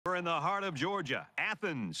in the heart of Georgia,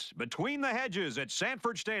 Athens, between the hedges at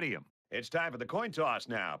Sanford Stadium. It's time for the coin toss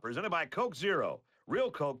now, presented by Coke Zero.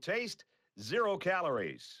 Real Coke taste, 0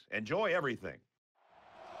 calories. Enjoy everything.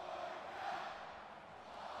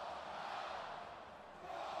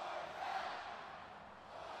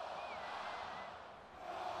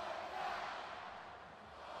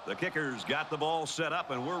 The kicker's got the ball set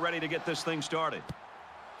up, and we're ready to get this thing started.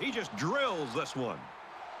 He just drills this one.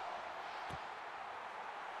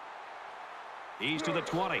 He's to the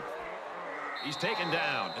 20. He's taken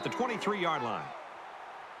down at the 23-yard line.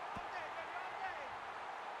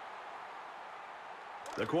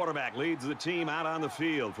 The quarterback leads the team out on the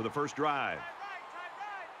field for the first drive.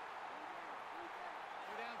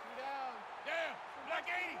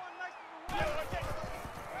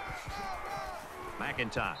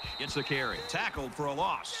 McIntosh gets the carry. Tackled for a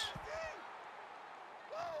loss.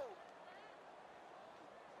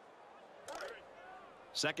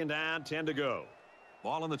 Second down, 10 to go.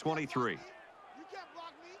 Ball on the 23.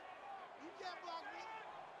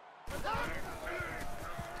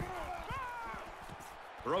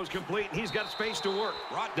 Throws complete, and he's got space to work.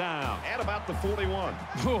 Brought down at about the 41.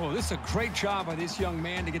 Oh, this is a great job by this young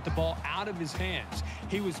man to get the ball out of his hands.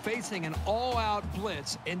 He was facing an all-out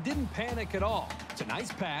blitz and didn't panic at all. It's a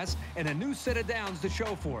nice pass and a new set of downs to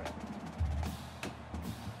show for it.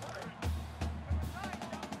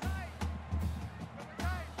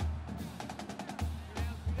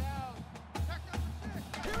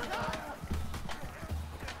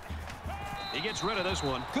 He gets rid of this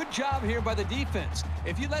one. Good job here by the defense.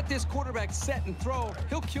 If you let this quarterback set and throw,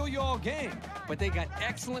 he'll kill you all game. But they got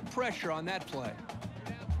excellent pressure on that play.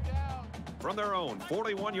 From their own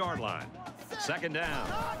 41-yard line. Second down.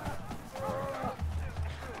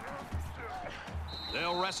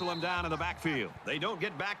 They'll wrestle him down in the backfield. They don't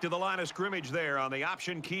get back to the line of scrimmage there on the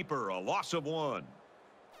option keeper. A loss of 1.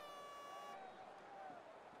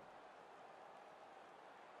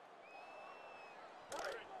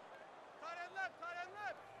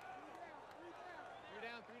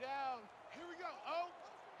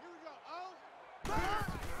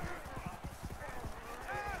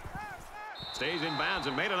 Stays in bounds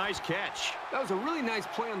and made a nice catch. That was a really nice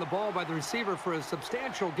play on the ball by the receiver for a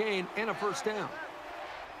substantial gain and a first down.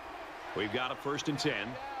 We've got a 1st and 10.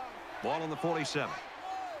 Ball on the 47.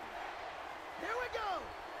 Here we go.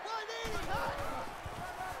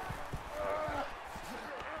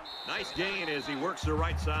 Nice gain as he works the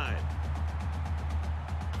right side.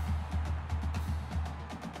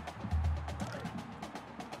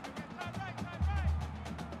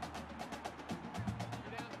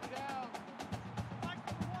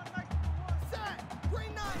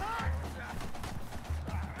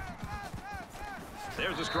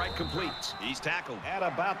 There's a strike complete. He's tackled at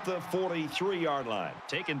about the 43-yard line.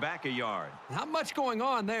 Taken back a yard. Not much going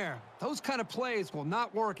on there. Those kind of plays will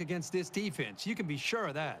not work against this defense. You can be sure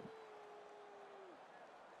of that.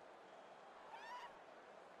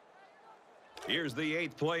 Here's the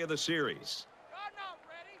 8th play of the series.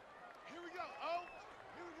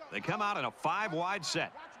 They come out in a 5-wide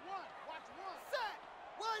set.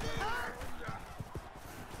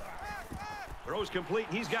 Throws complete.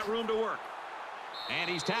 He's got room to work. And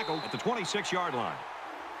he's tackled at the 26-yard line.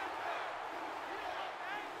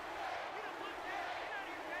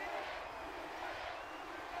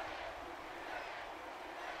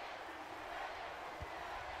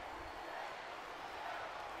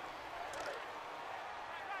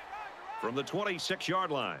 From the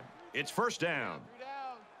 26-yard line, it's first down.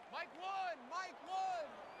 Mike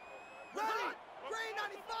 1. Ready. Green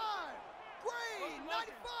 95. Green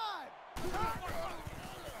 95.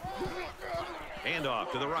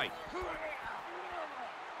 Handoff to the right.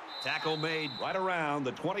 Tackle made right around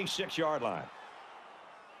the 26-yard line.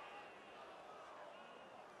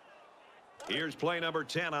 Here's play number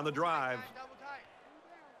 10 on the drive. Three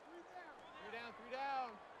down.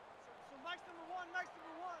 So Mike's number 1.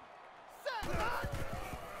 Set.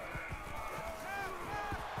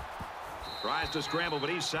 Tries to scramble, but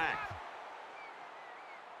he's sacked.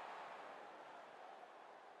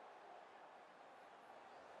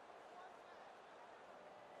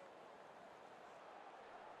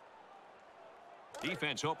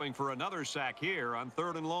 Defense hoping for another sack here on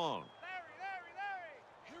 3rd and long. Larry.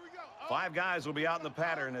 Here we go. 5 guys will be out in the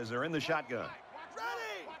pattern as they're in the shotgun.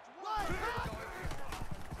 Ready.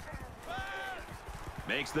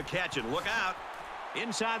 Makes the catch, and look out.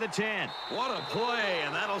 Inside the 10. What a play,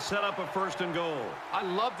 and that'll set up a 1st and goal. I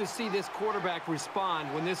love to see this quarterback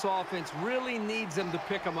respond when this offense really needs them to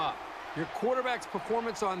pick them up. Your quarterback's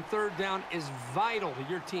performance on 3rd down is vital to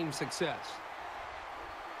your team's success.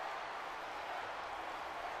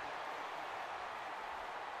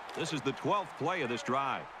 This is the 12th play of this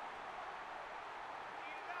drive.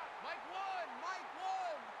 Mike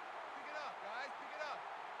one. Pick it up, guys. Pick it up.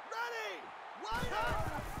 Ready. Line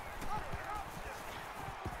up.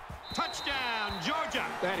 Touchdown, Georgia.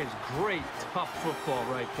 That is great, tough football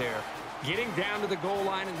right there. Getting down to the goal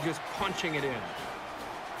line and just punching it in.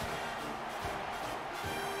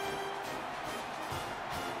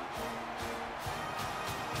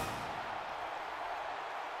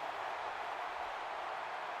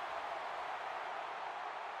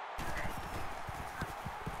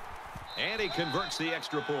 And he converts the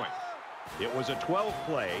extra point. It was a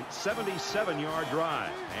 12-play, 77-yard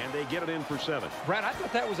drive, and they get it in for 7. Brad, I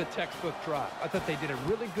thought that was a textbook drive. I thought they did a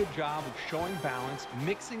really good job of showing balance,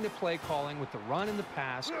 mixing the play calling with the run and the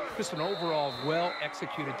pass. Just an overall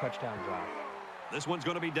well-executed touchdown drive. This one's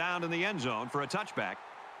going to be down in the end zone for a touchback.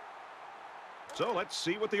 So let's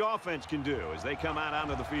see what the offense can do as they come out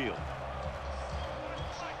onto the field.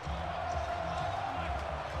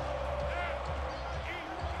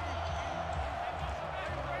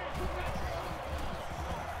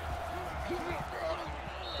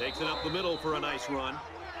 Takes it up the middle for a nice run.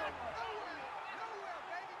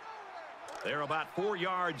 They're about 4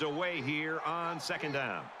 yards away here on second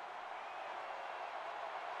down.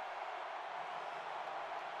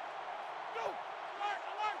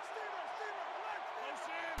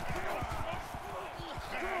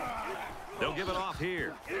 They'll give it off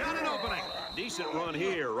here. Got an opening. Decent run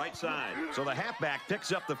here, right side. So the halfback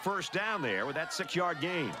picks up the first down there with that 6-yard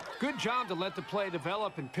gain. Good job to let the play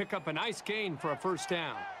develop and pick up a nice gain for a first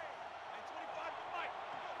down.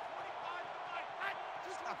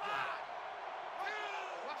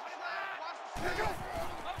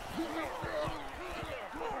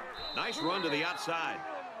 Nice run to the outside.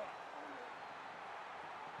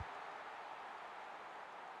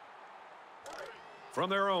 From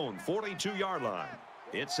their own 42-yard line,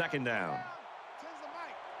 it's second down.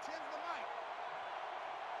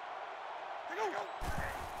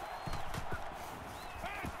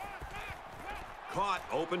 Caught,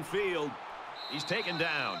 open field. He's taken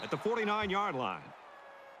down at the 49-yard line.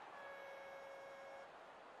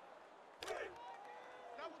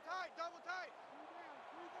 Double tight.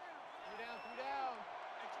 3 down.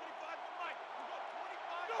 Hey, 25 to Mike. We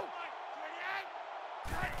go 25 to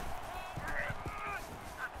Mike.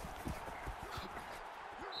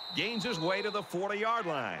 28. Gains his way to the 40-yard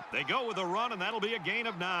line. They go with a run, and that'll be a gain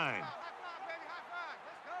of 9. High five, baby, high five.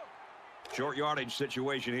 Let's go. Short yardage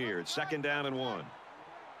situation here. It's second down and 1. 3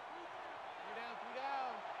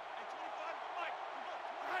 down. Hey, 25 to Mike. We go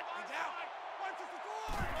 25 to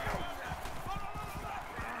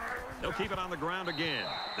Mike. They'll keep it on the ground again.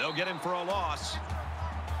 They'll get him for a loss.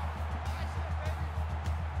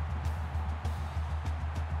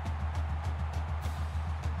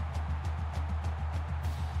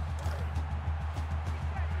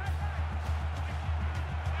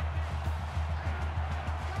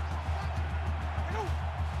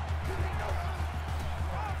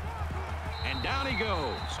 And down he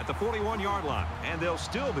goes at the 41-yard line. And they'll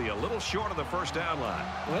still be a little short of the first down line.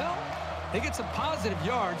 Well, they get some positive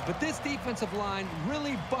yards, but this defensive line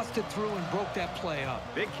really busted through and broke that play up.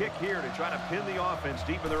 Big kick here to try to pin the offense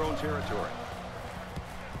deep in their own territory.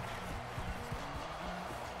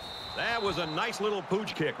 That was a nice little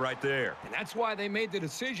pooch kick right there. And that's why they made the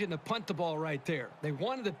decision to punt the ball right there. They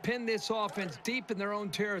wanted to pin this offense deep in their own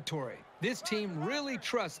territory. This team really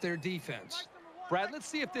trusts their defense. Brad, let's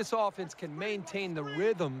see if this offense can maintain the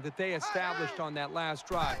rhythm that they established on that last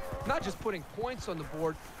drive. Not just putting points on the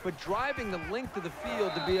board, but driving the length of the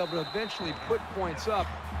field to be able to eventually put points up.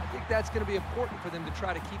 I think that's going to be important for them to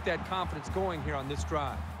try to keep that confidence going here on this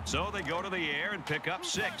drive. So they go to the air and pick up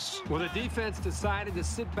 6. Well, the defense decided to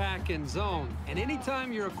sit back in zone. And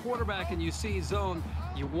anytime you're a quarterback and you see zone,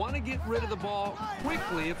 you want to get rid of the ball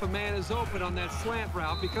quickly if a man is open on that slant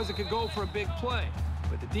route because it could go for a big play.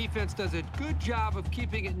 But the defense does a good job of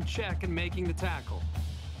keeping it in check and making the tackle.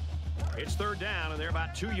 It's third down, and they're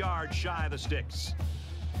about 2 yards shy of the sticks.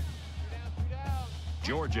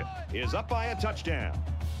 Georgia is up by a touchdown.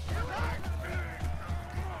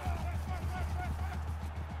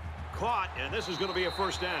 Caught, and this is going to be a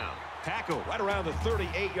first down. Tackle right around the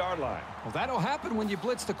 38-yard line. Well, that'll happen when you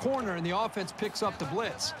blitz the corner and the offense picks up the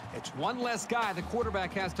blitz. It's one less guy the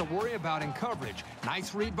quarterback has to worry about in coverage.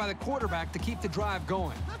 Nice read by the quarterback to keep the drive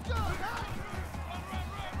going.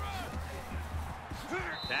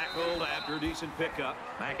 Tackled after a decent pickup.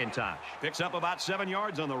 McIntosh picks up about 7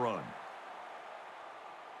 yards on the run.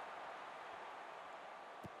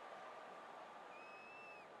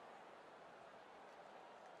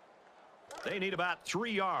 They need about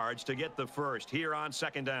 3 yards to get the first here on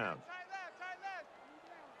second down.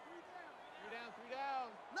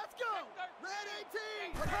 Let's go. Red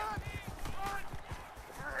 18.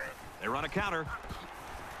 They run a counter.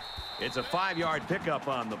 It's a 5-yard pickup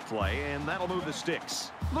on the play, and that'll move the Stix.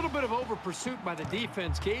 A little bit of over pursuit by the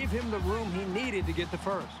defense gave him the room he needed to get the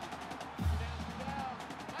first.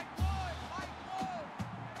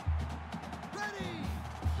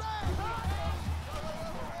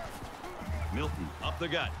 Milton up the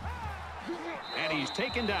gut. And he's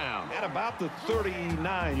taken down at about the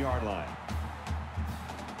 39-yard line.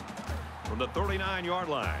 From the 39-yard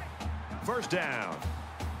line, first down.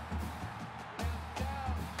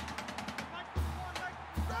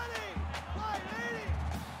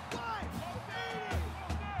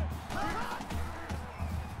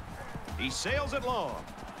 He sails it long.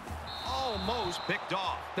 Almost picked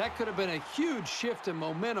off. That could have been a huge shift in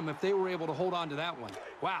momentum if they were able to hold on to that one.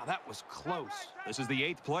 Wow, that was close. This is the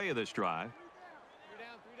 8th play of this drive. 3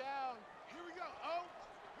 down. Here we go. Oh.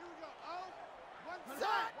 Here we go. Oh. One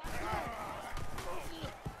set.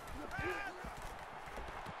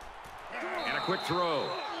 And a quick throw.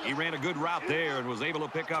 He ran a good route there and was able to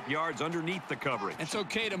pick up yards underneath the coverage. It's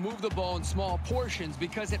okay to move the ball in small portions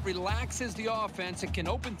because it relaxes the offense and can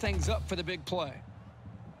open things up for the big play.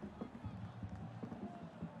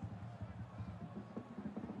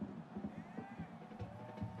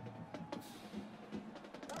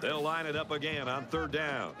 They'll line it up again on 3rd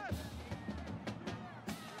down.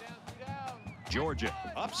 Georgia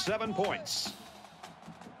up 7 points.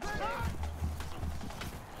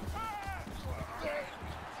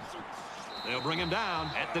 They'll bring him down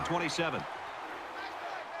at the 27.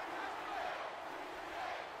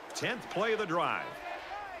 10th play of the drive.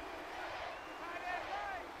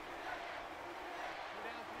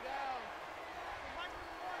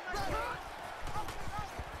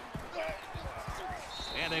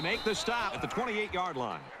 And they make the stop at the 28-yard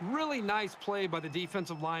line. Really nice play by the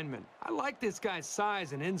defensive lineman. I like this guy's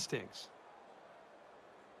size and instincts.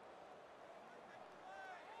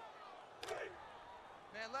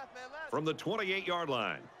 Man left. From the 28-yard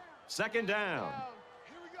line, 2nd down.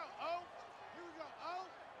 Here we go. Oh. Here we go. Oh.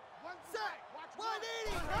 One set.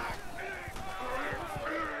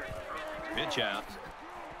 180. Pitch out.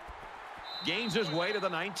 Gains his way to the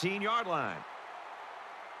 19-yard line.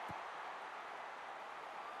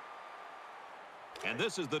 And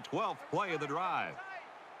this is the 12th play of the drive. 3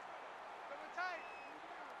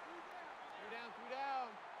 down.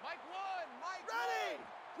 Mike 1. Ready.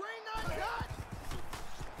 Green 9 cut.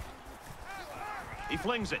 He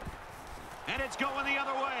flings it. And it's going the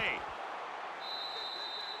other way.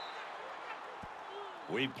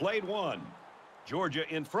 We've played one. Georgia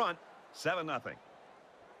in front, 7-0.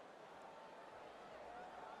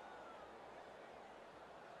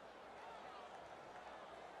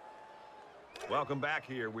 Welcome back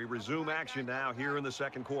here. We resume action now here in the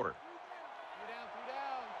 2nd quarter. 3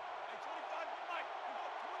 down.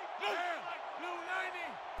 Hey, 25 Blue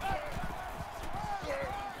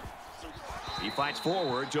 90. He fights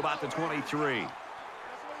forward to about the 23. That's where you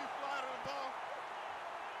slide on the ball.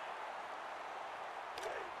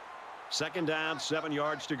 2nd down, 7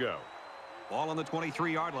 yards to go. Ball on the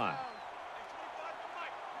 23-yard line.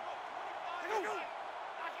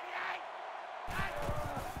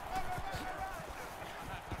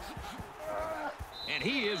 And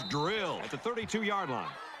he is drilled at the 32-yard line.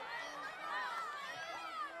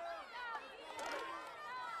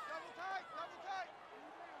 Double tight.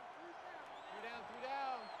 3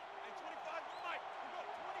 down. Hey, 25 to Mike. We go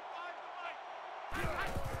 25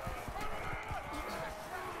 to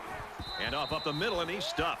Mike. And off up the middle, and he's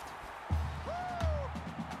stuffed.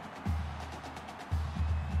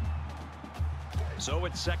 So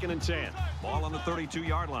it's 2nd and 10. Ball on the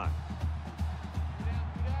 32-yard line.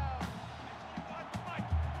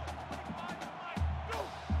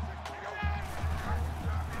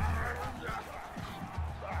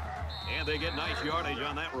 And they get nice yardage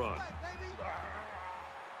on that run.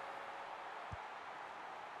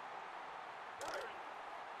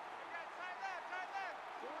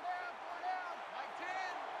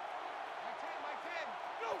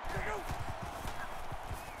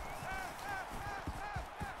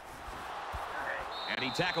 And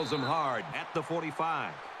he tackles him hard at the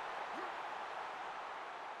 45.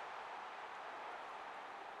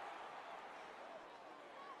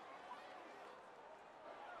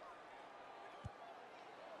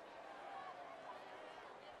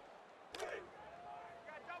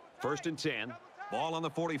 First and 10. Ball on the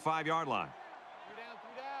 45-yard line. 3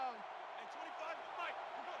 down. Hey, 25 to Mike.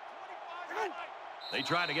 We go 25 to Mike. They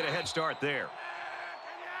try to get a head start there.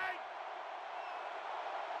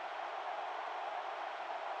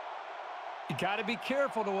 You got to be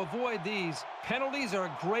careful to avoid these. Penalties are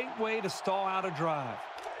a great way to stall out a drive.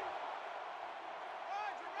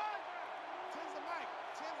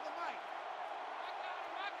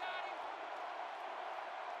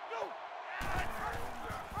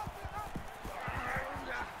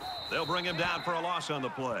 They'll bring him down for a loss on the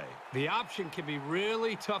play. The option can be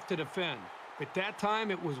really tough to defend, but that time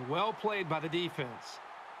it was well played by the defense.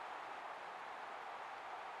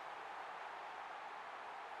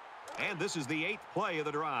 And this is the 8th play of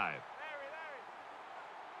the drive.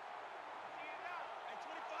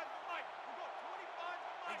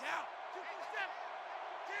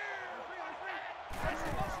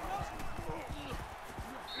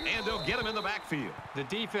 And they'll get him in the backfield. The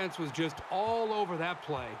defense was just all over that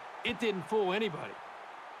play. It didn't fool anybody.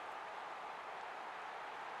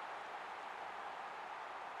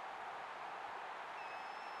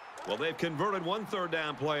 Well, they've converted one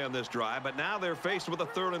third-down play on this drive, but now they're faced with a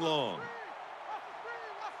 3rd and long.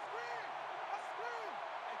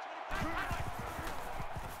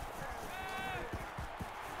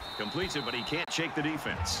 Completes it, but he can't shake the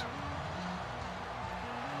defense.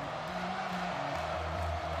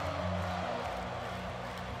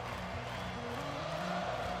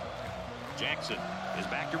 Jackson is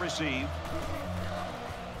back to receive.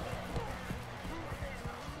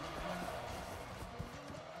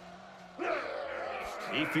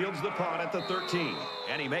 He fields the punt at the 13,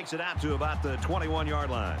 and he makes it out to about the 21-yard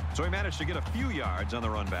line. So he managed to get a few yards on the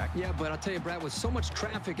run back. Yeah, but I'll tell you, Brad, with so much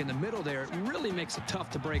traffic in the middle there, it really makes it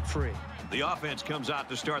tough to break free. The offense comes out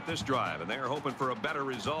to start this drive, and they're hoping for a better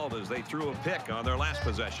result as they threw a pick on their last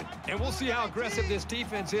possession. And we'll see how aggressive this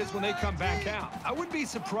defense is when they come back out. I wouldn't be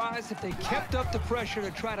surprised if they kept up the pressure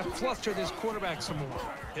to try to fluster this quarterback some more.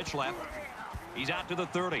 Pitch left. He's out to the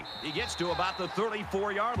 30. He gets to about the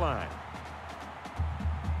 34-yard line.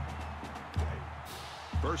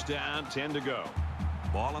 First down, 10 to go.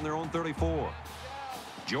 Ball on their own 34.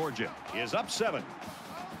 Georgia is up 7.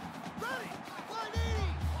 Ready, wide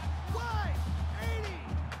 80, wide 80.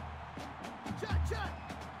 Check.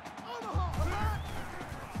 Omaha,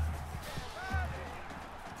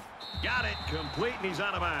 Got it, complete, and he's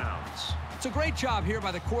out of bounds. It's a great job here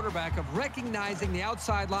by the quarterback of recognizing the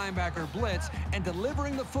outside linebacker blitz and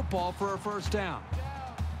delivering the football for a first down.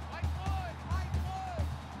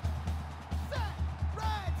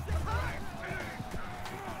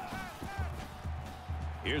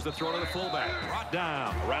 Here's the throw to the fullback. Brought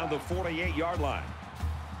down around the 48-yard line.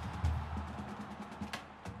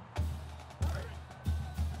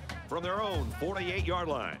 From their own 48-yard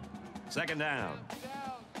line. Second down.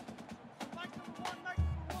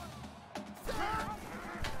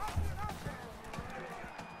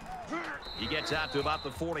 He gets out to about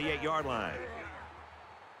the 48-yard line.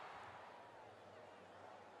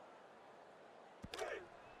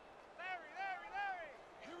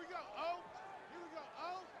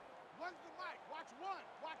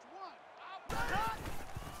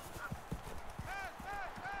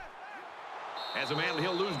 As a man,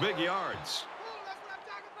 he'll lose big yards. that's what I'm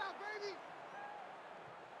talking about, baby.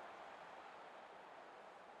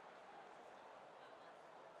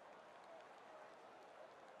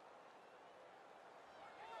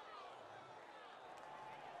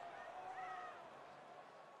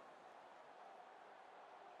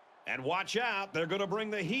 And watch out, they're going to bring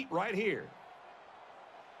the heat right here.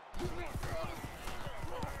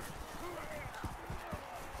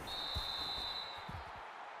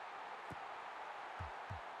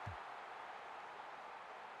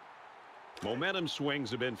 Momentum swings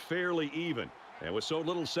have been fairly even. And with so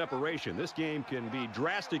little separation, this game can be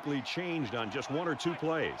drastically changed on just 1 or 2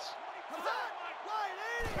 plays.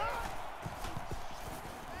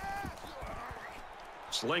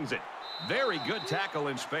 Slings it. Very good tackle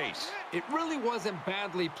in space. It really wasn't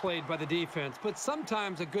badly played by the defense, but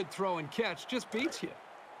sometimes a good throw and catch just beats you.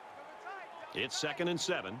 It's 2nd and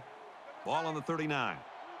 7. Ball on the 39.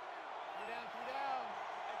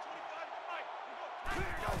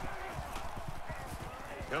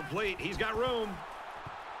 Complete. He's got room.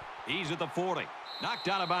 He's at the 40. Knocked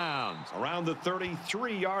out of bounds around the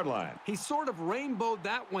 33-yard line. He sort of rainbowed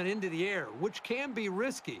that one into the air, which can be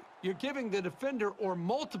risky. You're giving the defender or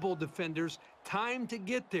multiple defenders time to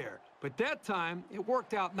get there. But that time, it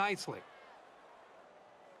worked out nicely.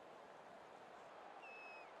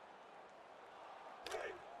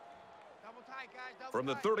 From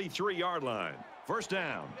the 33-yard line. First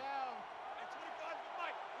down.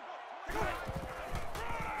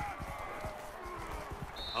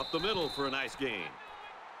 Up the middle for a nice gain.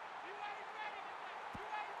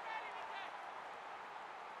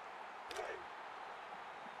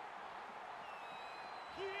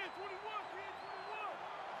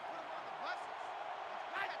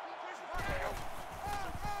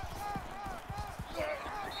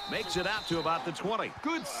 Makes it out to about the 20.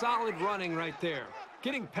 Good solid running right there.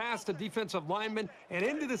 Getting past the defensive lineman and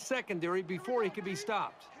into the secondary before he could be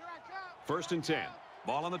stopped. 1st and 10.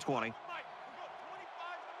 Ball on the 20.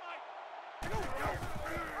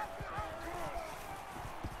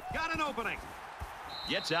 got an opening.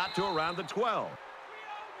 Gets out to around the 12.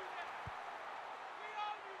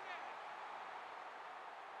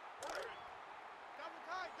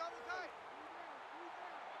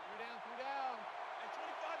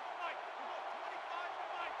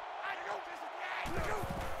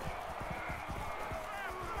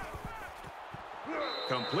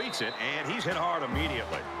 Completes it, and he's hit hard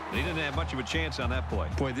immediately. He didn't have much of a chance on that play.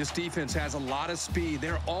 Boy, this defense has a lot of speed.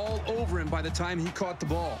 They're all over him by the time he caught the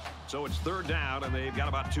ball. So it's third down, and they've got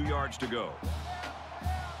about 2 yards to go.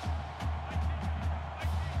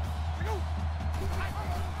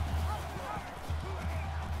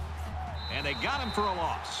 And they got him for a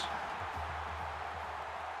loss.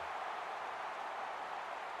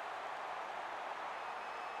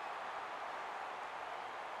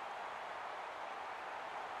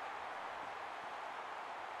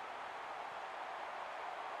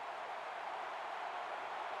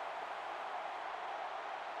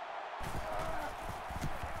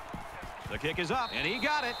 The kick is up, and he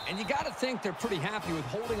got it. And you got to think they're pretty happy with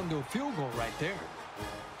holding him to a field goal right there.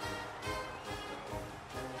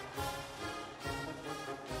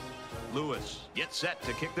 Lewis gets set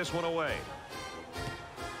to kick this one away.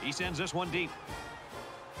 He sends this one deep.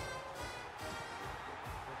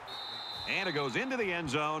 And it goes into the end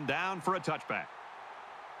zone, down for a touchback.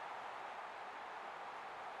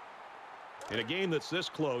 In a game that's this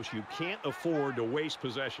close, you can't afford to waste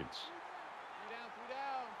possessions.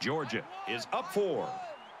 Georgia is up 4.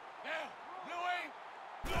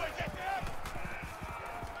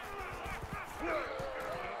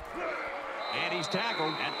 And he's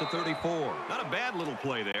tackled at the 34. Not a bad little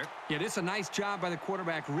play there. Yeah, this is a nice job by the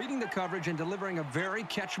quarterback reading the coverage and delivering a very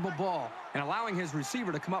catchable ball and allowing his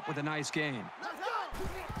receiver to come up with a nice gain.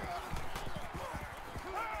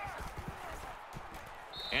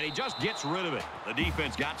 And he just gets rid of it. The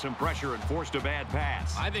defense got some pressure and forced a bad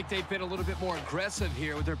pass. I think they've been a little bit more aggressive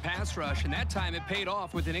here with their pass rush, and that time it paid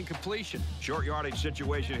off with an incompletion. Short yardage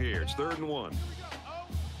situation here. It's 3rd and 1.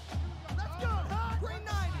 Let's go. Green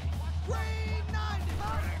 90. Green 90.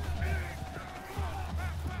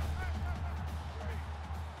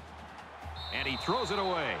 And he throws it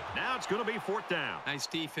away. Now it's going to be 4th down. Nice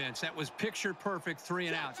defense. That was picture perfect 3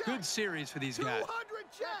 and out. Good series for these guys. 200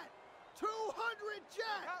 jet. 200 jet.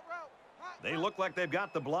 They look like they've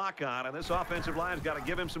got the block on, and this offensive line's got to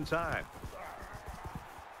give him some time.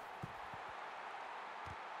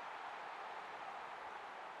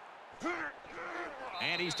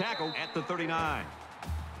 And he's tackled at the 39.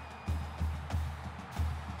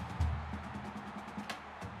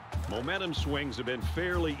 Momentum swings have been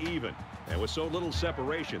fairly even. And with so little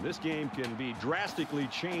separation, this game can be drastically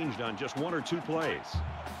changed on just 1 or 2 plays.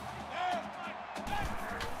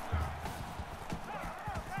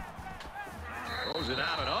 Throws it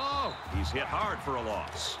out, and oh, he's hit hard for a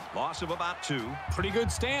loss. Loss of about 2. Pretty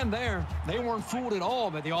good stand there. They weren't fooled at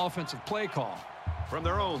all by the offensive play call. From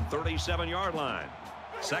their own 37-yard line.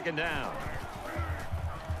 2nd down.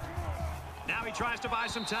 Now he tries to buy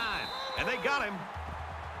some time, and they got him.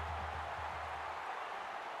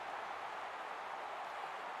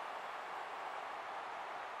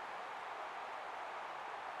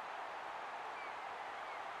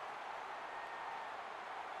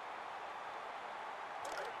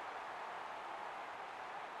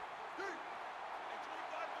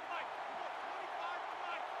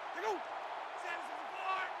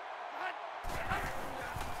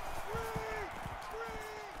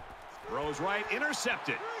 Throws right,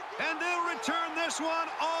 intercepted. And they'll return this one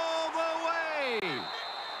all the way.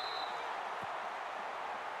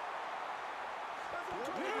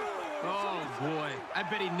 Oh, boy. I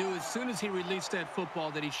bet he knew as soon as he released that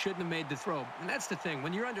football that he shouldn't have made the throw. And that's the thing.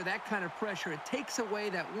 When you're under that kind of pressure, it takes away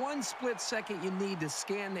that 1 split second you need to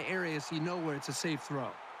scan the area so you know where it's a safe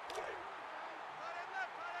throw.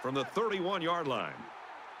 From the 31-yard line,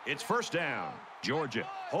 it's 1st down. Georgia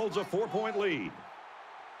holds a 4-point lead.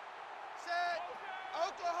 Set.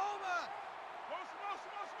 Oklahoma.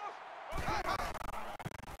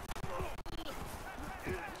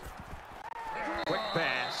 Quick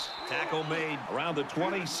pass. Tackle made around the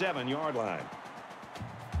 27-yard line.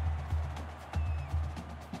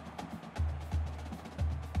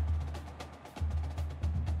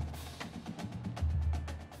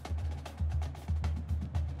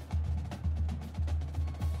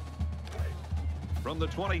 From the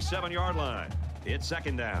 27-yard line, it's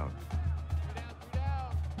 2nd down.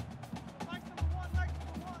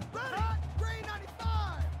 Green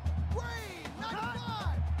 95. Green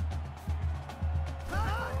 95.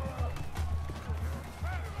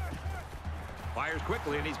 Fires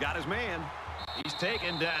quickly, and he's got his man. He's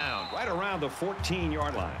taken down right around the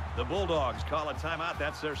 14-yard line. The Bulldogs call a timeout.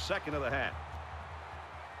 That's their second of the half.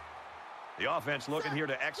 The offense looking here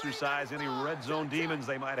to exercise any red zone demons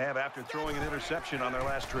they might have after throwing an interception on their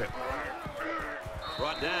last trip.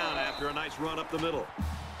 Brought down after a nice run up the middle.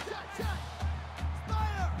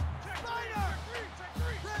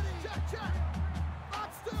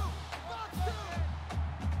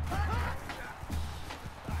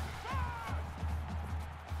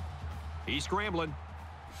 He's scrambling.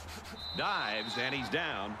 Dives, and he's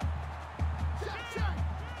down.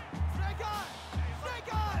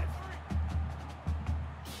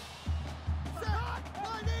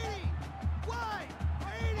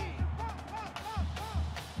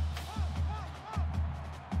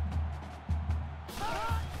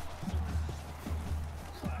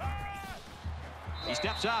 He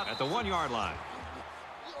steps out at the 1-yard line.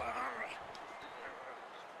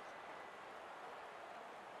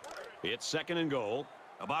 It's second and goal.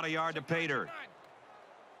 About a yard to Pater.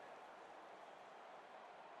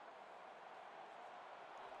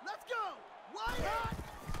 Let's go. Wide out.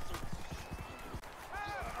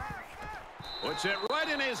 Puts it right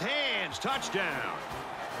in his hands. Touchdown.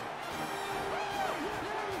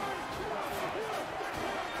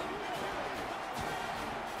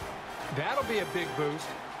 That'll be a big boost.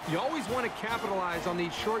 You always want to capitalize on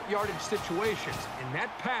these short yardage situations, and that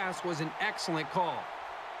pass was an excellent call.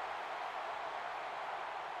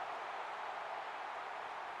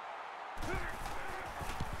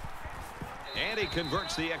 And he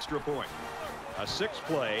converts the extra point. A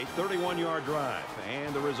 6-play, 31-yard drive.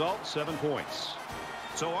 And the result, 7 points.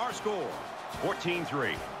 So our score,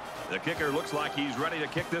 14-3. The kicker looks like he's ready to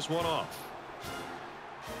kick this one off.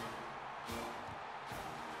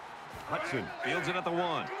 Hudson fields it at the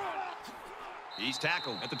 1. He's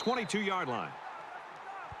tackled at the 22-yard line.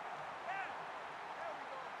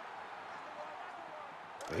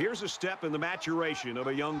 Here's a step in the maturation of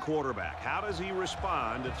a young quarterback. How does he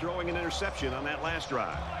respond to throwing an interception on that last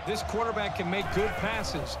drive? This quarterback can make good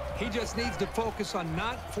passes. He just needs to focus on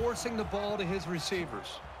not forcing the ball to his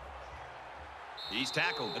receivers. He's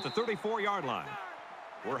tackled at the 34-yard line.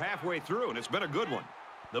 We're halfway through, and it's been a good one.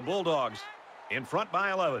 The Bulldogs in front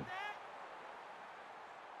by 11.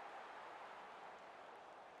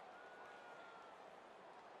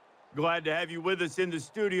 Glad to have you with us in the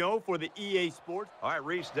studio for the EA Sports. All right,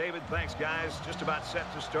 Reese, David, thanks, guys. Just about set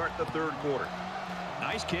to start the third quarter.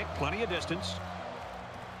 Nice kick, plenty of distance.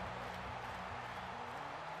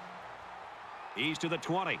 He's to the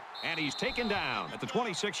 20, and he's taken down at the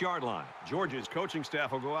 26-yard line. Georgia's coaching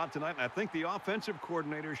staff will go out tonight, and I think the offensive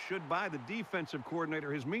coordinator should buy the defensive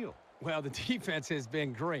coordinator his meal. Well, the defense has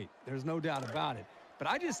been great. There's no doubt about it. But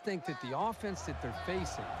I just think that the offense that they're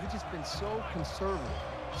facing, they've just been so conservative,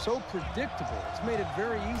 so predictable. It's made it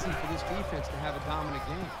very easy for this defense to have a dominant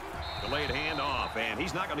game. Delayed handoff, and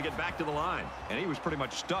he's not going to get back to the line. And he was pretty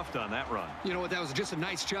much stuffed on that run. You know what? That was just a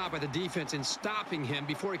nice job by the defense in stopping him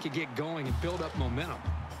before he could get going and build up momentum.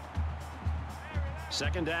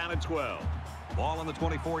 Second down and 12. Ball on the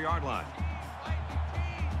 24-yard line.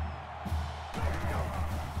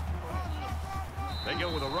 They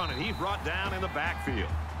go with a run, and he's brought down in the backfield.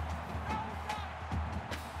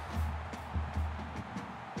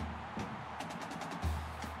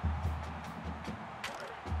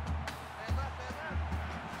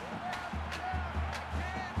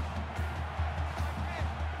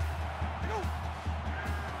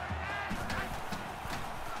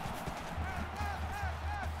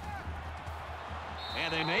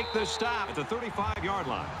 And they make the stop at the 35-yard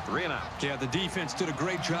line. 3 and out. Yeah, the defense did a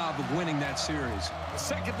great job of winning that series. The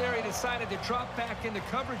secondary decided to drop back into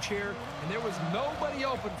coverage here, and there was nobody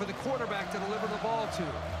open for the quarterback to deliver the ball to.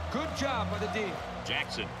 Good job by the D.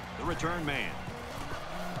 Jackson, the return man.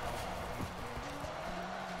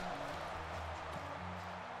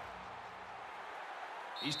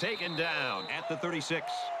 He's taken down at the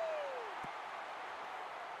 36.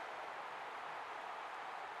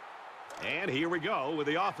 And here we go with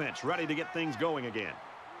the offense ready to get things going again.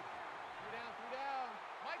 3 down.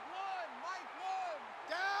 Mike 1.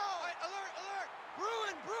 Down. Right, alert.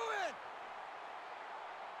 Bruin.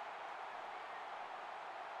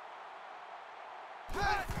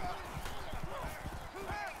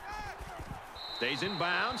 Stays in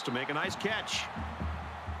bounds to make a nice catch.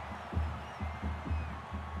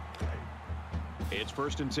 It's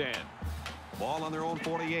 1st and 10. Ball on their own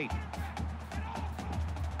 48.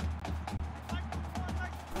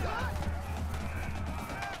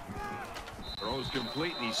 Throws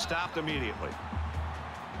complete, and he's stopped immediately.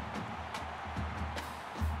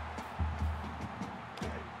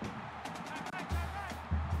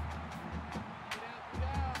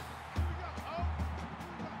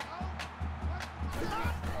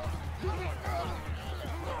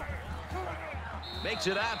 Makes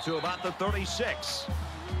it out to about the 36.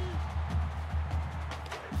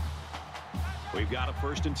 We've got a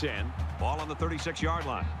 1st and 10. Ball on the 36-yard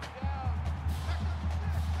line.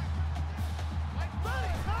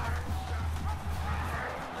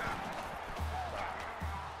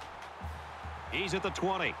 He's at the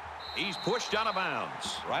 20. He's pushed out of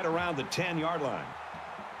bounds right around the 10-yard line.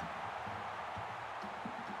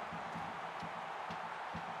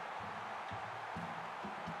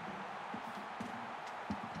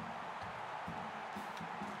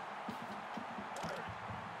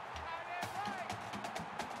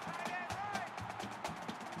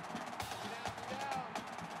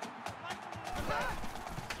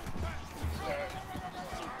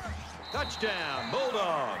 Touchdown,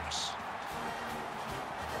 Bulldogs.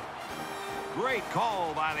 Great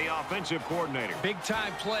call by the offensive coordinator.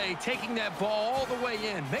 Big-time play, taking that ball all the way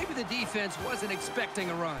in. Maybe the defense wasn't expecting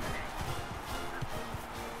a run.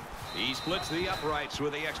 He splits the uprights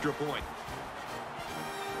with the extra point.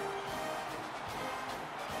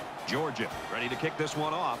 Georgia ready to kick this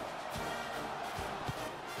one off.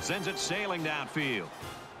 Sends it sailing downfield.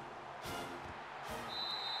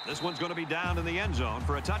 This one's going to be down in the end zone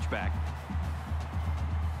for a touchback.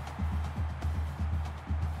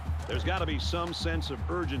 There's got to be some sense of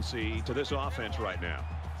urgency to this offense right now.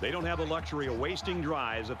 They don't have the luxury of wasting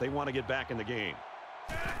drives if they want to get back in the game.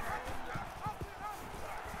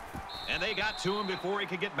 And they got to him before he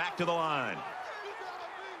could get back to the line.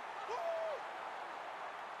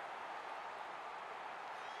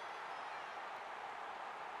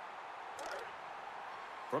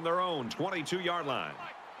 From their own 22-yard line,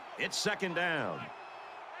 it's 2nd down.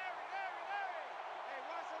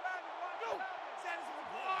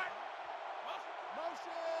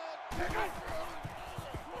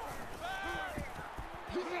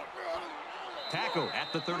 Tackle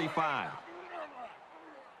at the 35.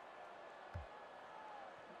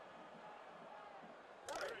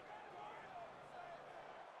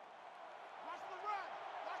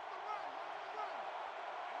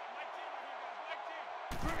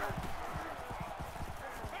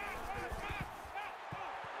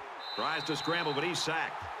 Tries to scramble, but he's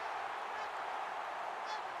sacked.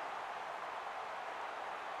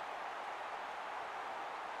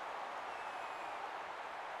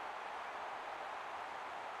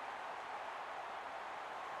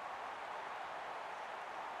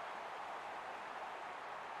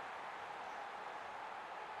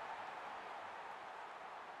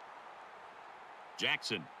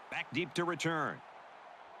 Jackson back deep to return.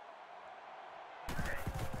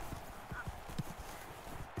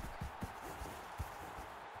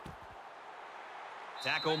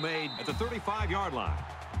 Tackle made at the 35-yard line.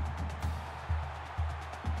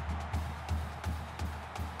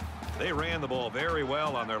 They ran the ball very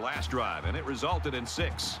well on their last drive, and it resulted in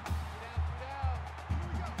 6.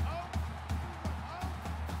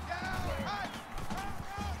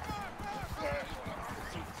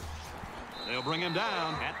 They'll bring him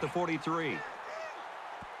down at the 43.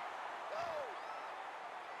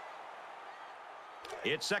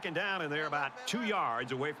 It's 2nd down, and they're about 2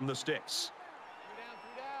 yards away from the Stix.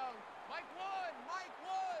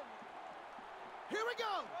 Here we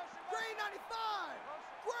go. Green 95.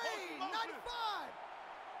 Green 95.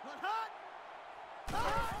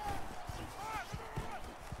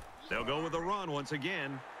 They'll go with the run once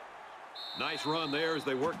again. Nice run there as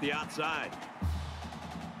they work the outside.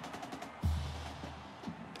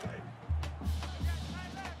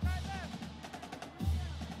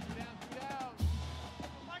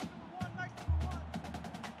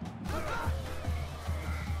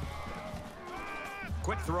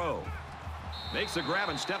 Quick throw. Makes the grab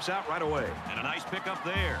and steps out right away. And a nice pickup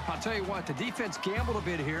there. I'll tell you what, the defense gambled a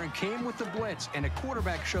bit here and came with the blitz, and the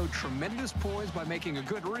quarterback showed tremendous poise by making a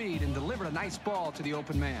good read and delivered a nice ball to the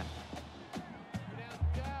open man.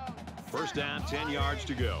 1st down, 10 yards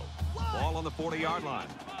to go. Ball on the 40-yard line.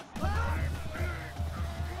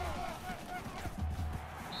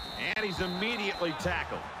 And he's immediately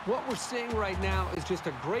tackled. What we're seeing right now is just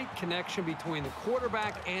a great connection between the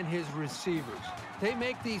quarterback and his receivers. They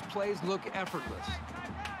make these plays look effortless.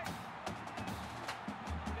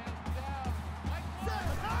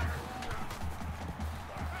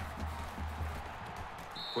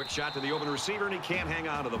 Quick shot to the open receiver, and he can't hang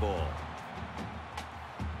on to the ball.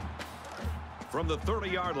 From the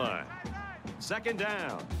 30-yard line, 2nd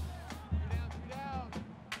down.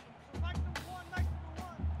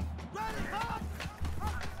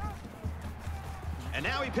 And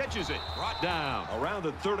now he pitches it. Brought down around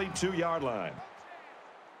the 32-yard line.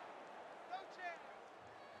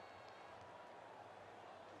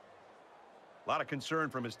 A lot of concern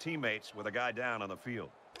from his teammates with a guy down on the field.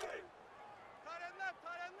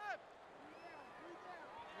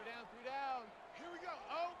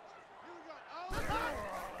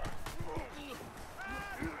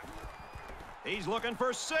 He's looking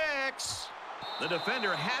for 6. The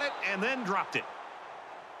defender had it and then dropped it.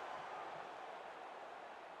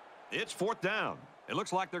 It's 4th down. It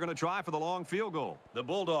looks like they're going to try for the long field goal. The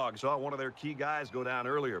Bulldogs saw one of their key guys go down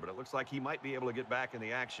earlier, but it looks like he might be able to get back in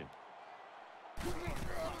the action.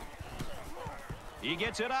 He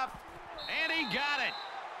gets it up, and he got it.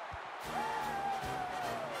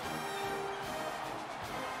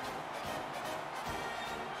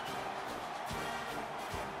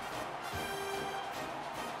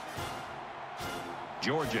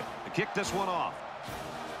 Georgia to kick this one off.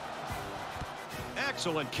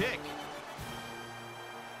 Excellent kick.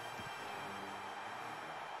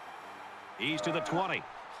 He's to the 20.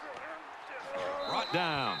 Brought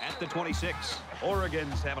down at the 26.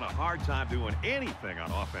 Oregon's having a hard time doing anything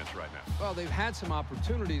on offense right now. Well, they've had some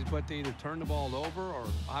opportunities, but they either turn the ball over or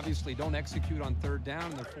obviously don't execute on 3rd down,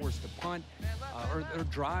 and they're forced to punt, or their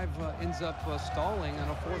drive ends up stalling on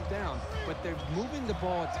a 4th down. But they're moving the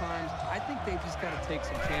ball at times. I think they've just got to take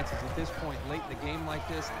some chances at this point late in the game like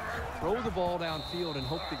this. Throw the ball downfield and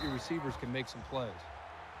hope that your receivers can make some plays.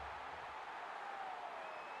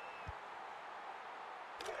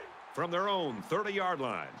 From their own 30-yard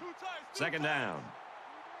line. 2nd down.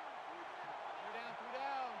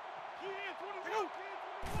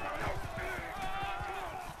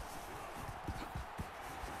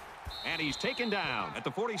 And he's taken down at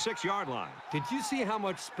the 46-yard line. Did you see how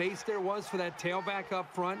much space there was for that tailback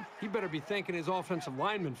up front? He better be thanking his offensive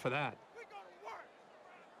lineman for that.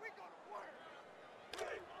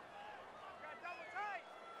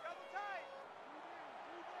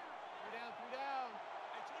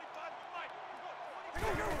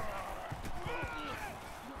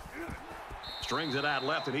 Strings it out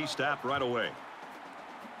left, and he stopped right away.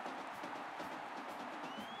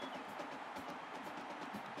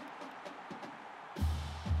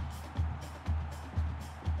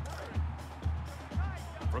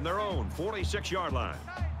 From their own 46-yard line.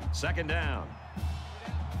 2nd down.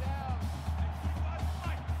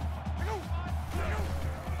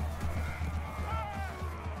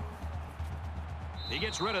 He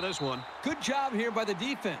gets rid of this one. Good job here by the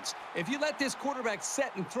defense. If you let this quarterback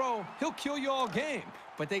set and throw, he'll kill you all game.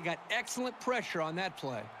 But they got excellent pressure on that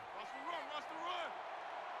play. Watch the run.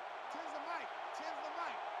 Tens the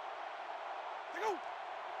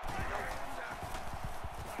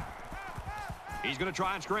mic. He's going to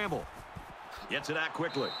try and scramble. Gets it out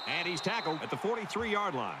quickly. And he's tackled at the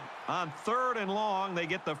 43-yard line. On 3rd and long, they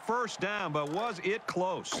get the 1st down, but was it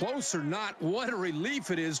close? Close or not, what a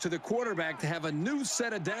relief it is to the quarterback to have a new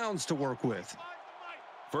set of downs to work with.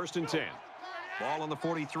 1st and 10. Ball on the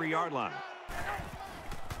 43-yard line.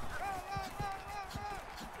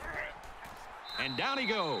 And down he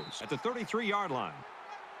goes at the 33-yard line.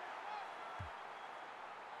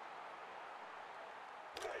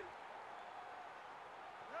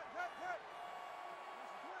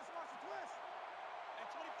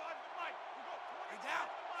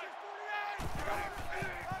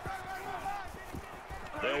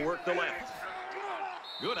 They'll work the left.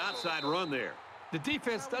 Good outside run there. The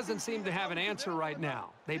defense doesn't seem to have an answer right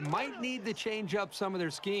now. They might need to change up some of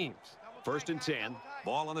their schemes. 1st and 10.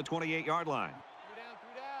 Ball on the 28-yard line.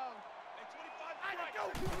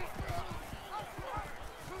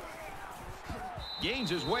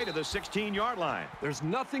 Gains his way to the 16-yard line. There's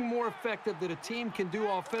nothing more effective that a team can do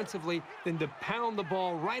offensively than to pound the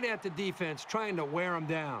ball right at the defense, trying to wear them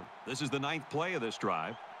down. This is the 9th play of this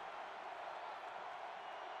drive.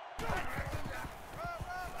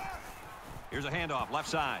 Here's a handoff, left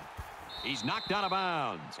side. He's knocked out of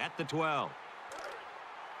bounds at the 12.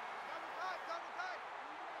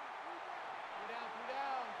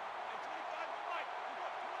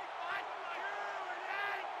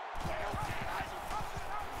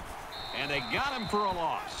 And they got him for a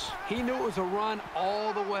loss. He knew it was a run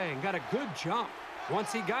all the way and got a good jump.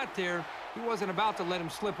 Once he got there, he wasn't about to let him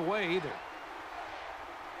slip away either.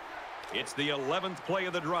 It's the 11th play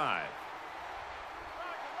of the drive.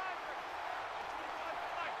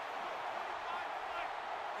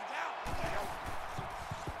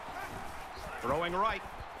 Throwing right.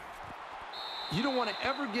 You don't want to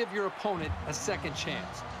ever give your opponent a second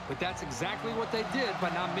chance, but that's exactly what they did by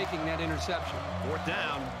not making that interception. 4th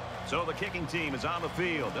down. So the kicking team is on the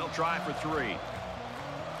field. They'll try for 3.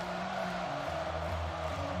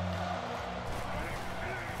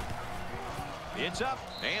 It's up,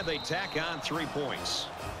 and they tack on 3 points.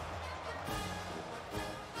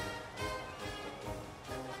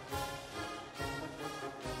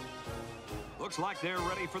 Looks like they're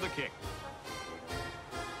ready for the kick.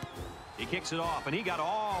 He kicks it off, and he got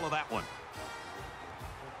all of that one.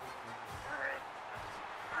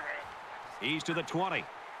 He's to the 20.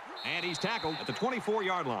 And he's tackled at the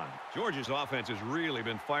 24-yard line. Georgia's offense has really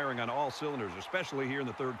been firing on all cylinders, especially here in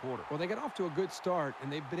the third quarter. Well, they got off to a good start,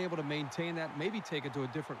 and they've been able to maintain that, maybe take it to a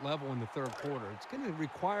different level in the third quarter. It's going to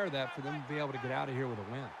require that for them to be able to get out of here with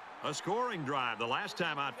a win. A scoring drive the last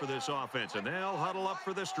time out for this offense, and they'll huddle up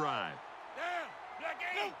for this drive.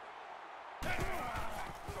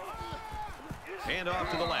 Hand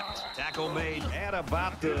off to the left. Tackle made at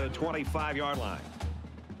about the 25-yard line.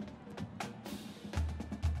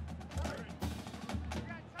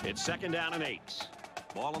 It's 2nd down and 8.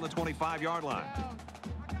 Ball on the 25-yard line.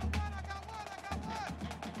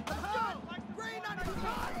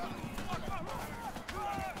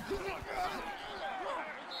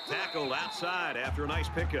 Tackled outside after a nice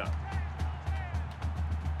pickup.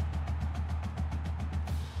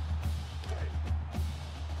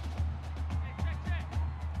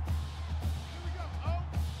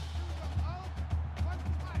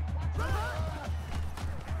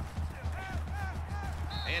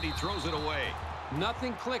 And he throws it away.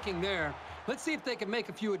 Nothing clicking there. Let's see if they can make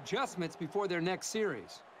a few adjustments before their next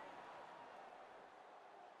series.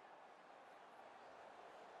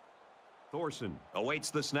 Thorson awaits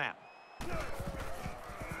the snap.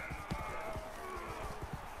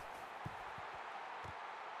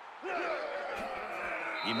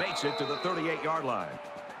 He makes it to the 38-yard line.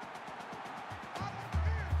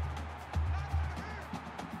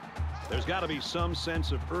 There's got to be some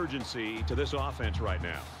sense of urgency to this offense right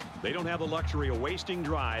now. They don't have the luxury of wasting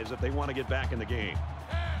drives if they want to get back in the game.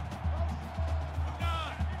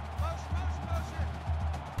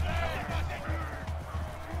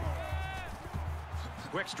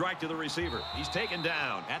 Quick strike to the receiver. He's taken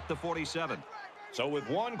down at the 47. So with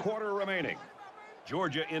 1 quarter remaining,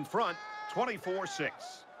 Georgia in front, 24-6.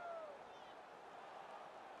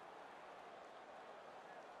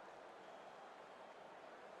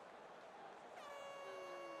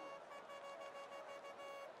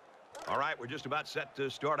 All right, we're just about set to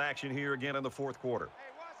start action here again in the fourth quarter.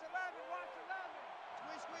 Hey, watch 11, watch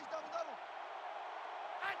 11. Squeeze, double, double.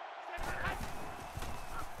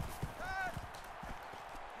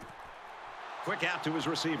 Quick out to his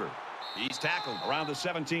receiver. He's tackled around the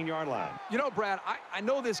 17-yard line. You know, Brad, I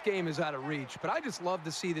know this game is out of reach, but I just love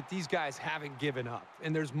to see that these guys haven't given up.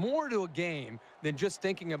 And there's more to a game than just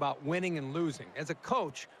thinking about winning and losing. As a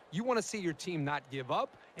coach, you want to see your team not give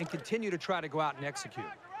up and continue to try to go out and execute.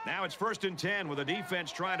 Now it's 1st and 10 with the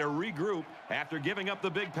defense trying to regroup after giving up the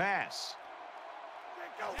big pass.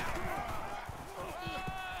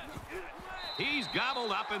 He's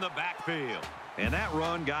gobbled up in the backfield. And that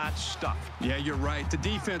run got stuffed. Yeah, you're right. The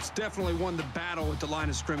defense definitely won the battle at the line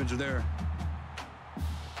of scrimmage there.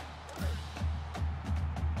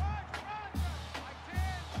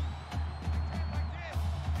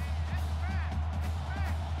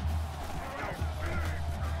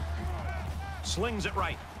 Slings it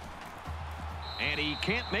right. And he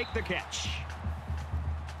can't make the catch.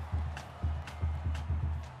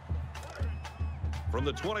 From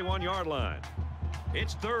the 21-yard line,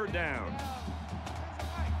 it's 3rd down.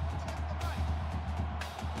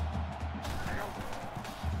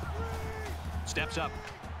 Steps up.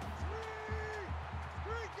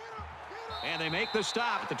 And they make the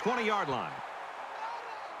stop at the 20-yard line.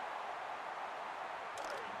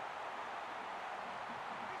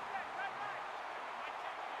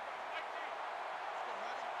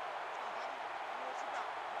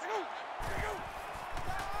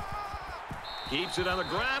 Keeps it on the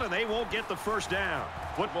ground, and they won't get the 1st down.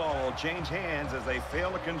 Football will change hands as they fail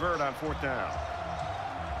to convert on 4th down.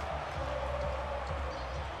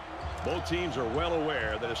 Both teams are well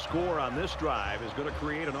aware that a score on this drive is going to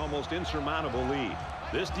create an almost insurmountable lead.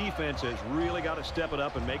 This defense has really got to step it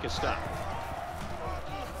up and make a stop.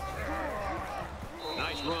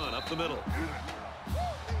 Nice run up the middle.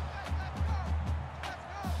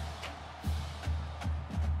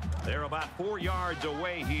 They're about 4 yards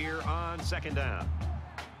away here on 2nd down.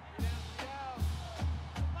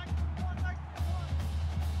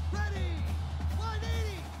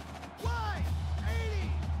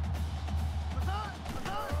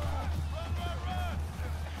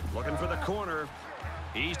 Looking for the corner.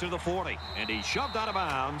 He's to the 40, and he's shoved out of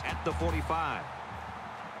bounds at the 45.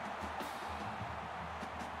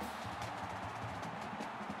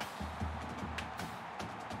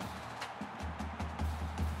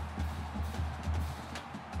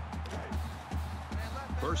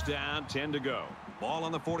 First down, 10 to go. Ball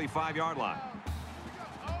on the 45-yard line.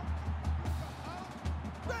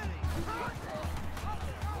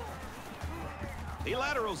 He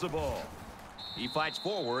laterals the ball. He fights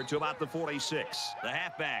forward to about the 46. The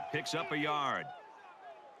halfback picks up a yard.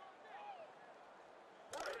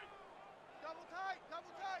 Double tight,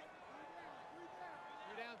 double tight.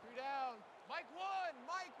 Mike one.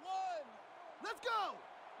 Mike one. Let's go.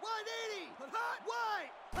 180. Hot.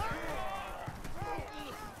 Wide.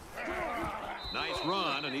 Nice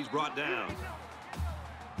run, and he's brought down.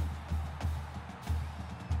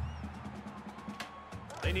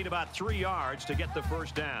 They need about 3 yards to get the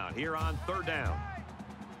first down here on 3rd down.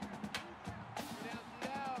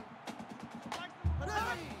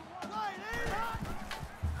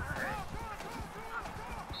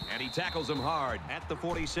 And he tackles him hard at the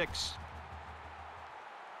 46.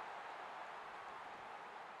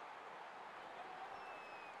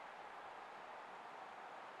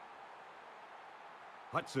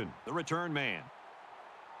 Hudson, the return man.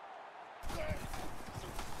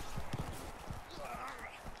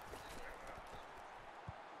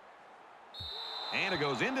 And it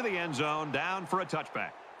goes into the end zone, down for a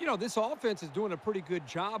touchback. You know, this offense is doing a pretty good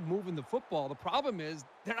job moving the football. The problem is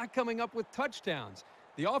they're not coming up with touchdowns.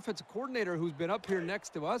 The offensive coordinator who's been up here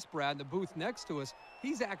next to us, Brad, in the booth next to us,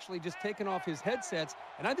 he's actually just taken off his headsets,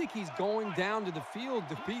 and I think he's going down to the field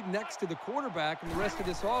to be next to the quarterback and the rest of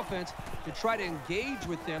this offense to try to engage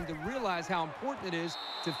with them to realize how important it is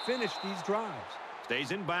to finish these drives.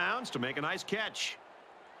 Stays in bounds to make a nice catch.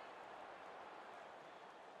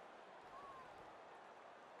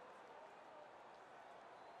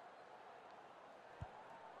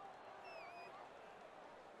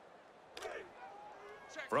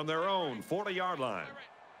 From their own 40-yard line.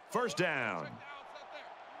 First down.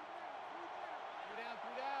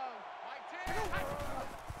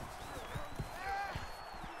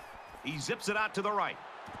 He zips it out to the right.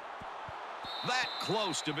 That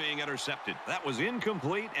close to being intercepted. That was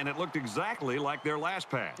incomplete, and it looked exactly like their last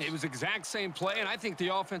pass. It was exact same play, and I think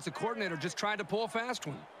the offensive coordinator just tried to pull a fast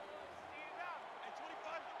one.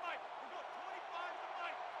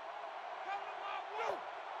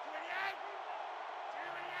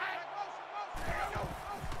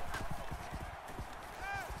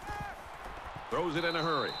 Throws it in a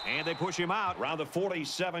hurry, and they push him out around the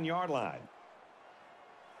 47-yard line.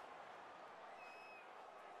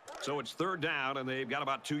 So it's 3rd down, and they've got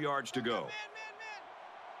about 2 yards to go.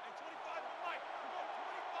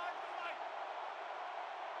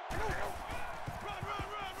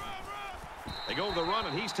 They go to the run,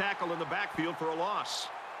 and he's tackled in the backfield for a loss.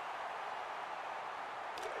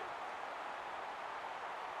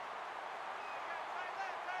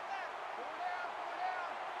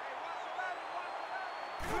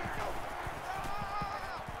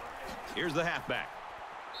 Here's the halfback.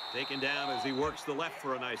 Taken down as he works the left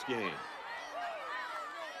for a nice gain.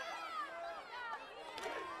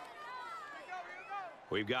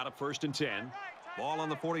 We've got a 1st and 10. Ball on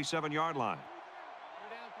the 47-yard line.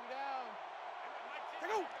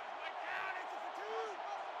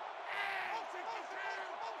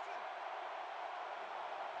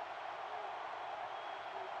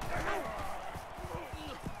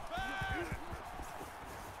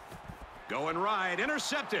 Going right,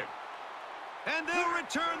 intercepted. And they'll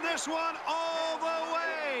return this one all the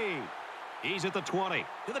way. He's at the 20,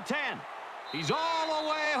 to the 10. He's all the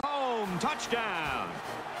way home. Touchdown.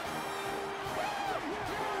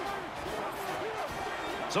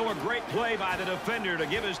 So a great play by the defender to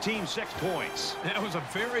give his team 6 points. That was a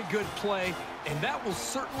very good play, and that will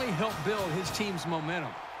certainly help build his team's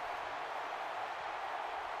momentum.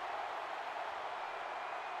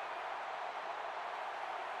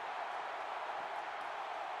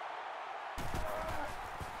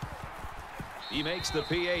 He makes the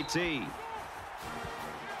PAT.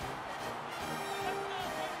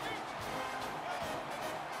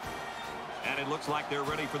 And it looks like they're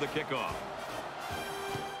ready for the kickoff.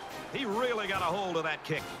 He really got a hold of that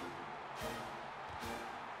kick.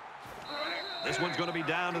 This one's going to be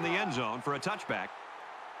down in the end zone for a touchback.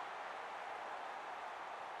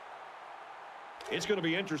 It's going to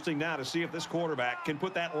be interesting now to see if this quarterback can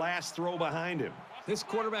put that last throw behind him. This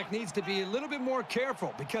quarterback needs to be a little bit more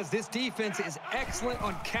careful because this defense is excellent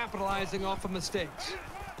on capitalizing off of mistakes.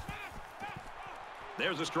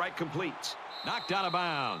 There's a strike complete. Knocked out of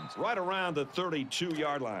bounds right around the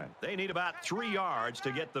 32-yard line. They need about 3 yards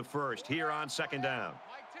to get the first here on 2nd down.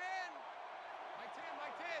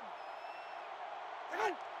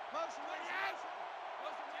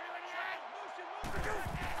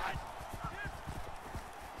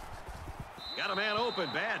 Got a man open.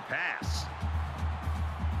 Bad pass.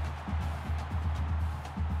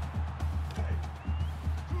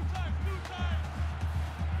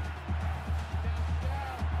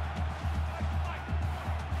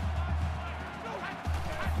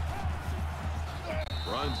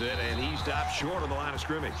 Runs it, and he stops short of the line of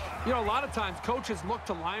scrimmage. You know, a lot of times coaches look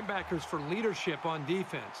to linebackers for leadership on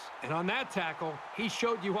defense. And on that tackle, he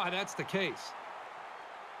showed you why that's the case.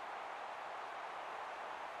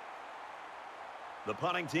 The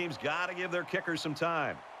punting team's got to give their kickers some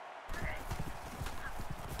time.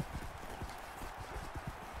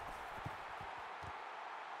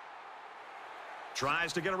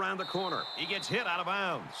 Tries to get around the corner. He gets hit out of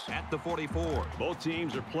bounds at the 44. Both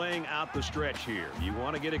teams are playing out the stretch here. You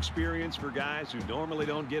want to get experience for guys who normally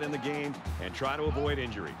don't get in the game and try to avoid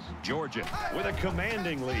injuries. Georgia with a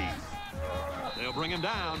commanding lead. They'll bring him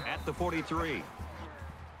down at the 43.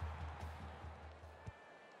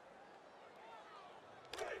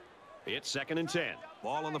 It's 2nd and 10.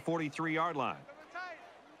 Ball on the 43-yard line.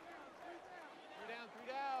 Three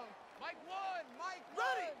down. Mike one. Mike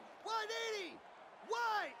Ready. Wide 80.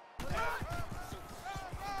 Wide.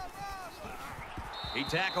 He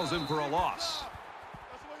tackles him for a loss.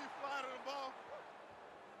 That's where you fly to the ball.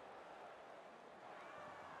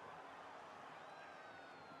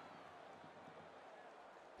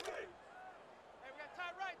 Hey, we got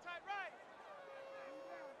tight right.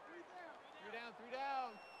 Three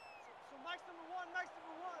down. So Mike's number one.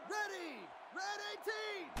 Ready. Red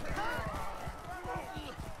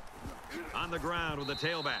 18. On the ground with the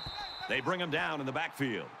tailback. They bring him down in the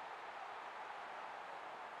backfield.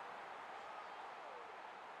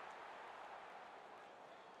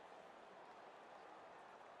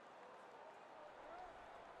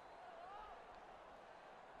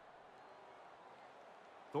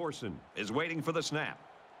 Thorson is waiting for the snap.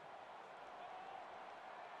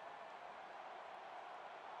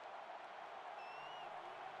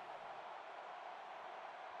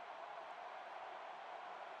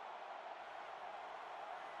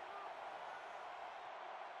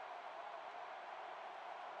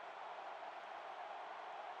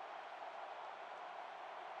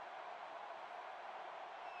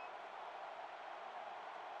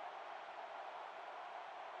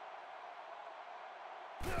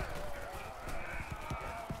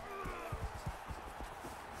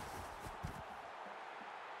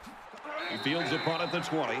 He fields it punt at the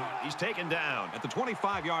 20. He's taken down at the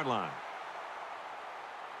 25-yard line.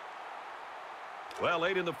 Well,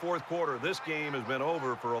 late in the 4th quarter, this game has been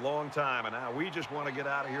over for a long time, and now we just want to get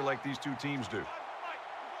out of here like these two teams do.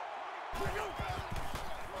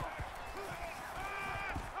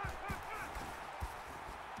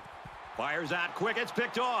 Fires out quick. It's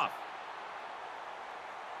picked off.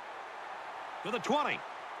 To the 20.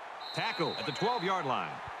 Tackle at the 12-yard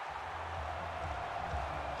line.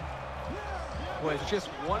 Well, it's just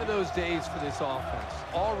one of those days for this offense.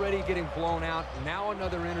 Already getting blown out. Now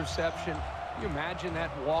another interception. Can you imagine that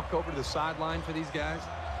walk over to the sideline for these guys?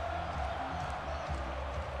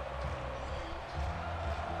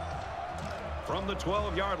 From the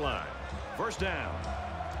 12-yard line. First down.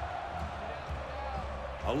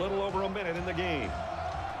 A little over a minute in the game.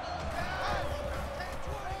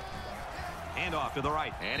 Hand off to the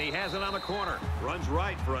right. And he has it on the corner. Runs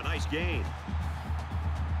right for a nice gain.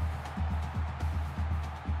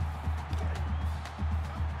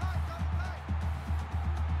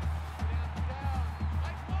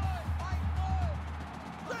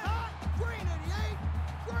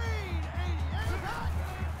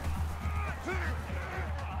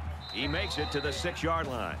 He makes it to the 6-yard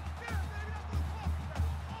line.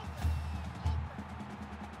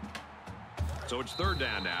 So it's 3rd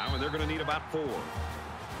down now, and they're going to need about 4.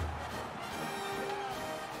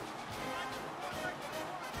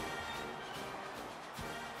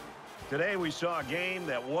 Today we saw a game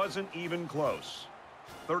that wasn't even close.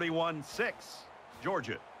 31-6,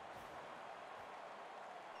 Georgia.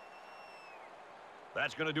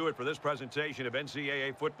 That's going to do it for this presentation of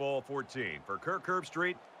NCAA Football 14. For Kirk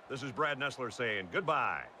Herbstreit, this is Brad Nessler saying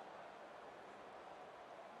goodbye.